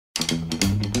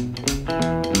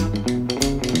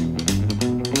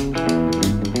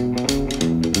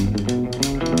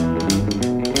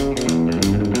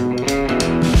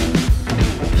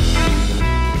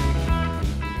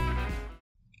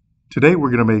Today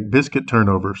we're going to make biscuit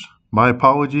turnovers. My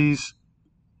apologies.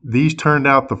 These turned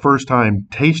out the first time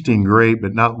tasting great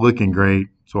but not looking great.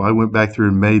 So I went back through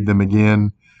and made them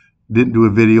again. Didn't do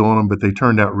a video on them, but they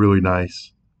turned out really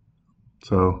nice.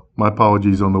 So my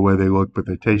apologies on the way they look, but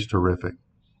they taste terrific.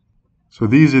 So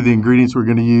these are the ingredients we're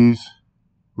going to use.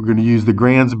 We're going to use the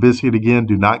Grand's biscuit again.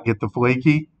 Do not get the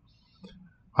flaky.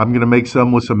 I'm going to make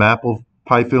some with some apple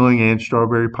pie filling and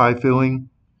strawberry pie filling.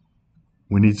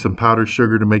 We need some powdered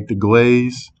sugar to make the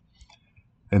glaze.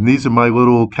 And these are my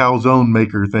little calzone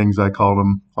maker things, I call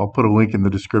them. I'll put a link in the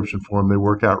description for them. They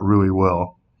work out really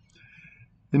well.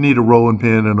 You need a rolling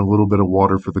pin and a little bit of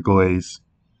water for the glaze.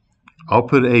 I'll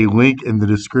put a link in the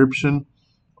description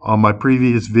on my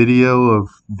previous video of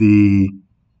the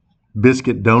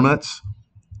biscuit donuts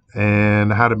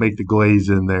and how to make the glaze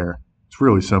in there. It's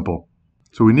really simple.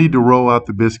 So we need to roll out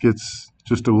the biscuits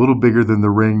just a little bigger than the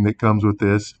ring that comes with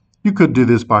this. You could do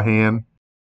this by hand.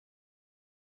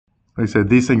 Like I said,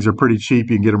 these things are pretty cheap.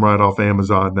 You can get them right off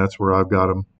Amazon. That's where I've got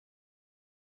them.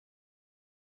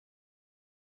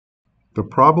 The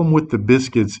problem with the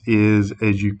biscuits is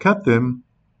as you cut them,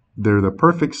 they're the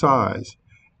perfect size.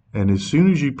 And as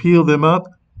soon as you peel them up,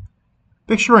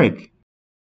 they shrink.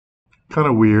 Kind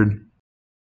of weird.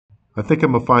 I think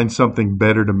I'm going to find something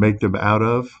better to make them out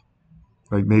of,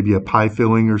 like maybe a pie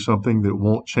filling or something that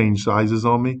won't change sizes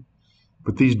on me.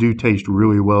 But these do taste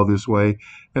really well this way.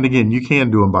 And again, you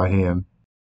can do them by hand.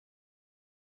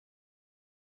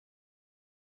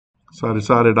 So I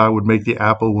decided I would make the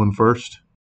apple one first.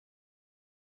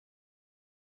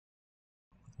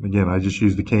 Again, I just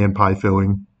used the canned pie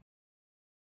filling.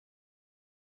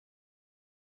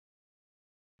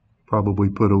 Probably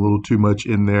put a little too much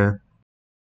in there.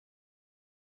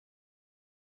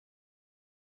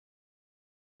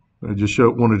 I just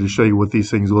wanted to show you what these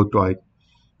things look like.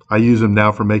 I use them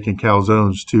now for making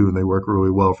calzones too, and they work really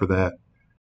well for that.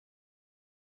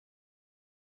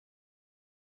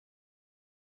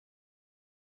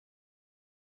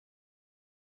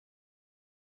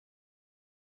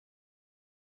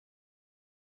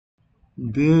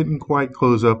 Didn't quite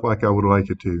close up like I would like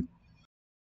it to.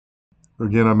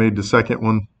 Again, I made the second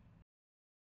one.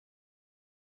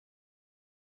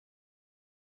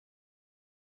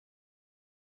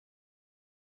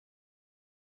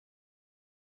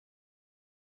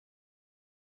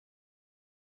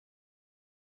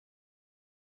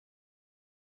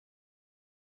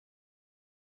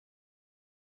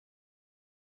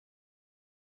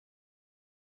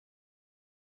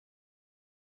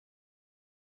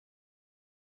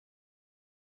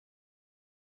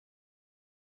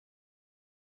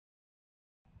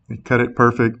 I cut it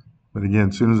perfect, but again,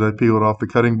 as soon as I peel it off the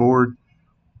cutting board,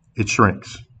 it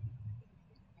shrinks.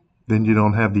 Then you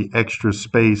don't have the extra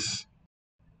space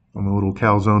on the little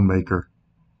calzone maker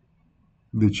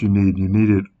that you need. You need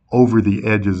it over the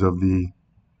edges of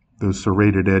those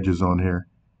serrated edges on here.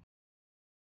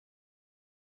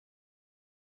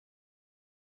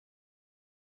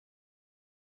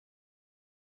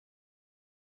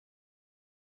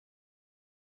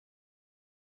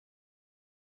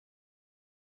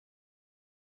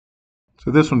 So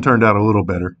this one turned out a little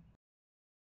better.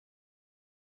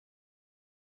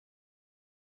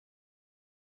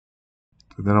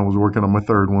 So then I was working on my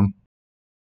third one.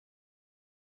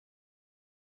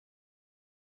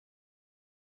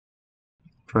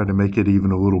 Tried to make it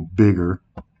even a little bigger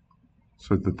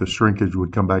so that the shrinkage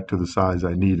would come back to the size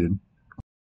I needed.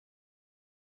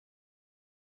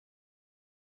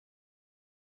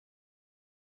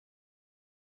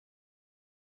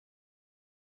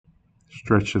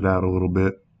 Stretched it out a little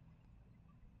bit.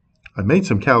 I made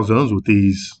some calzones with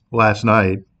these last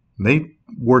night, and they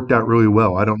worked out really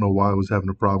well. I don't know why I was having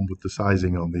a problem with the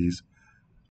sizing on these.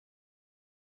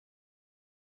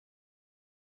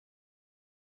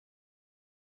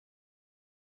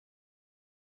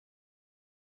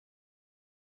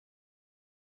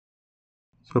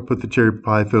 So I put the cherry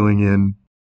pie filling in,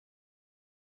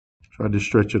 tried to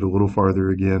stretch it a little farther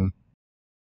again.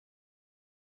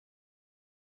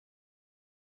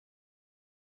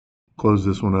 Close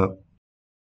this one up.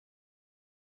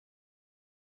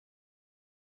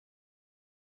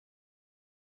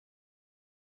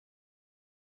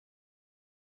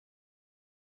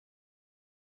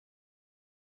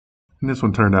 And this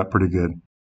one turned out pretty good.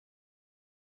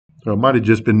 So it might have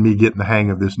just been me getting the hang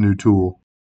of this new tool.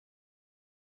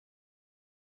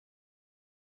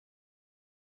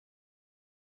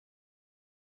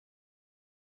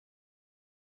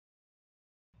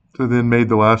 So then made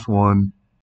the last one.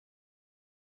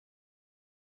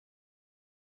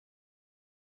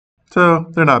 So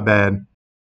they're not bad,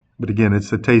 but again, it's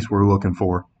the taste we're looking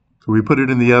for. So we put it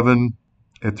in the oven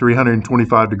at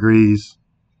 325 degrees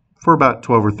for about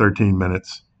 12 or 13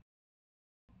 minutes.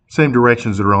 Same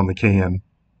directions that are on the can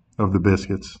of the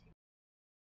biscuits.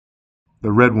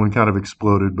 The red one kind of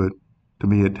exploded, but to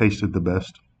me it tasted the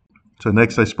best. So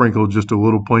next I sprinkled just a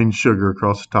little plain sugar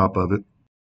across the top of it.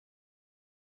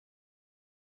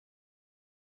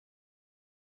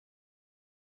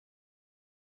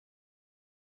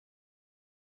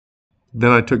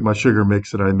 Then I took my sugar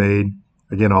mix that I made.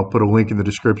 Again, I'll put a link in the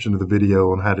description of the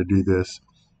video on how to do this.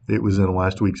 It was in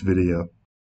last week's video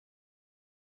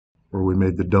where we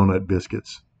made the donut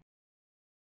biscuits.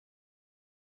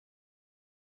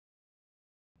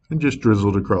 And just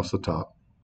drizzled across the top.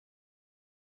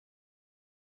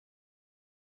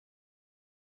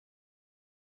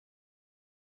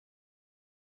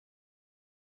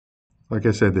 Like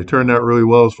I said, they turned out really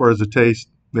well as far as the taste.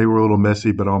 They were a little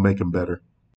messy, but I'll make them better.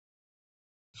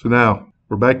 So now,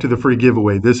 we're back to the free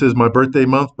giveaway. This is my birthday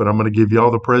month, but I'm going to give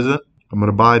y'all the present. I'm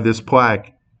going to buy this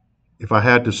plaque. If I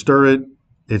had to stir it,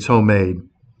 it's homemade.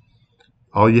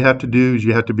 All you have to do is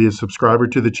you have to be a subscriber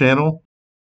to the channel.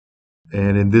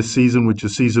 And in this season, which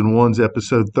is season 1's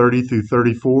episode 30 through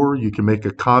 34, you can make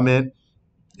a comment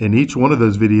in each one of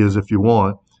those videos if you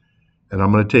want. And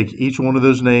I'm going to take each one of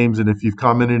those names, and if you've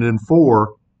commented in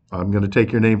 4, I'm going to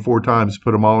take your name 4 times,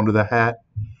 put them all into the hat,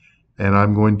 and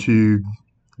I'm going to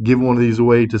give one of these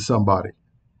away to somebody.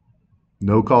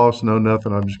 No cost, no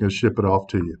nothing. I'm just going to ship it off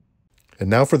to you. And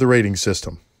now for the rating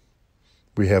system.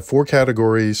 We have 4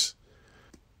 categories,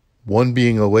 1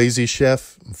 being a lazy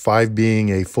chef, 5 being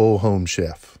a full home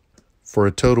chef, for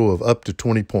a total of up to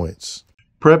 20 points.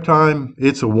 Prep time,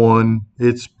 it's a 1.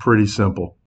 It's pretty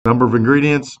simple. Number of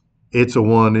ingredients, it's a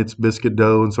 1. It's biscuit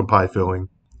dough and some pie filling.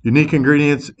 Unique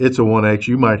ingredients, it's a 1X.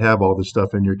 You might have all this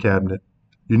stuff in your cabinet.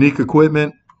 Unique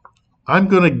equipment, I'm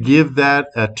going to give that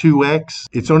a 2X.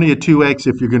 It's only a 2X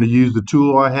if you're going to use the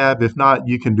tool I have. If not,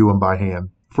 you can do them by hand.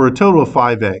 For a total of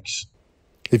 5X.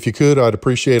 If you could, I'd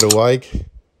appreciate a like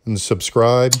and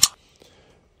subscribe.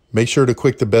 Make sure to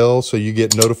click the bell so you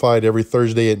get notified every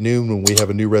Thursday at noon when we have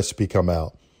a new recipe come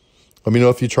out. Let me know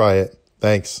if you try it.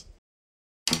 Thanks.